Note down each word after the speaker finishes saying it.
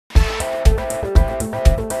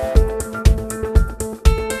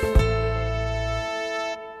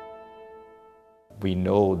We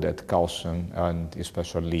know that calcium and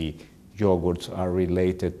especially yogurts are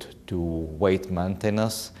related to weight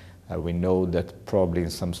maintenance. We know that probably in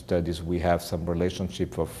some studies we have some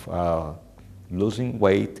relationship of losing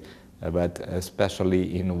weight, but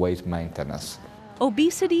especially in weight maintenance.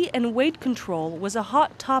 Obesity and weight control was a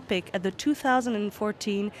hot topic at the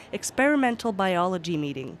 2014 experimental biology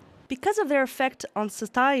meeting. Because of their effect on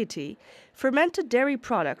satiety, fermented dairy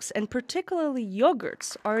products, and particularly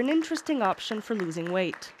yogurts, are an interesting option for losing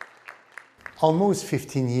weight. Almost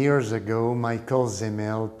 15 years ago, Michael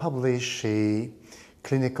Zemel published a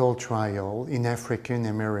clinical trial in African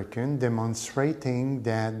American demonstrating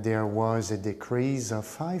that there was a decrease of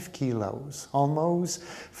 5 kilos, almost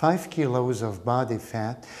 5 kilos of body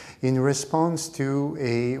fat in response to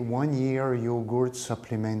a 1-year yogurt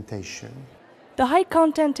supplementation. The high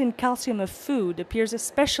content in calcium of food appears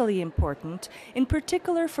especially important, in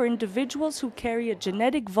particular for individuals who carry a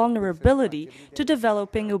genetic vulnerability to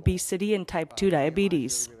developing obesity and type 2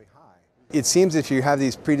 diabetes. It seems if you have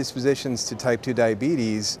these predispositions to type 2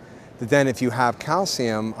 diabetes, that then if you have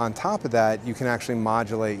calcium on top of that, you can actually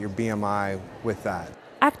modulate your BMI with that.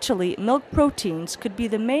 Actually, milk proteins could be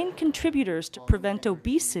the main contributors to prevent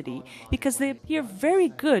obesity because they appear very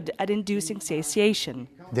good at inducing satiation.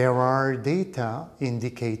 There are data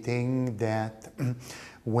indicating that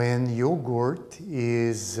when yogurt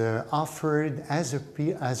is offered as a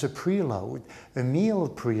preload, a meal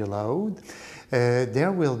preload,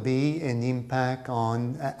 there will be an impact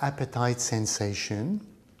on appetite sensation,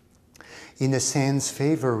 in a sense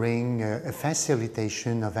favoring a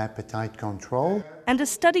facilitation of appetite control. And a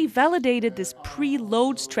study validated this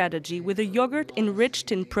preload strategy with a yogurt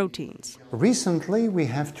enriched in proteins. Recently, we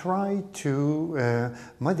have tried to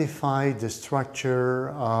modify the structure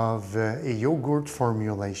of a yogurt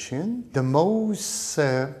formulation. The most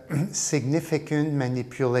significant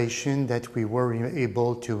manipulation that we were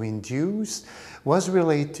able to induce was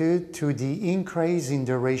related to the increase in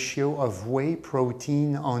the ratio of whey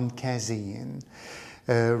protein on casein,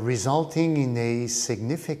 resulting in a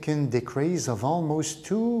significant decrease of almost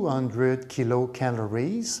 200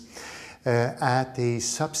 kilocalories at a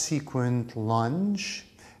subsequent lunch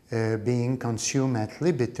being consumed at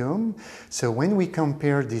libitum. So when we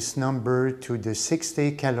compare this number to the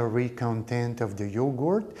 60-calorie content of the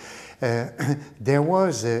yogurt, there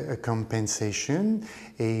was a compensation,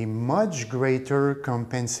 a much greater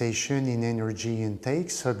compensation in energy intake,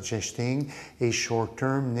 suggesting a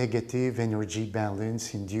short-term negative energy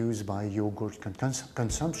balance induced by yogurt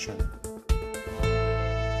consumption.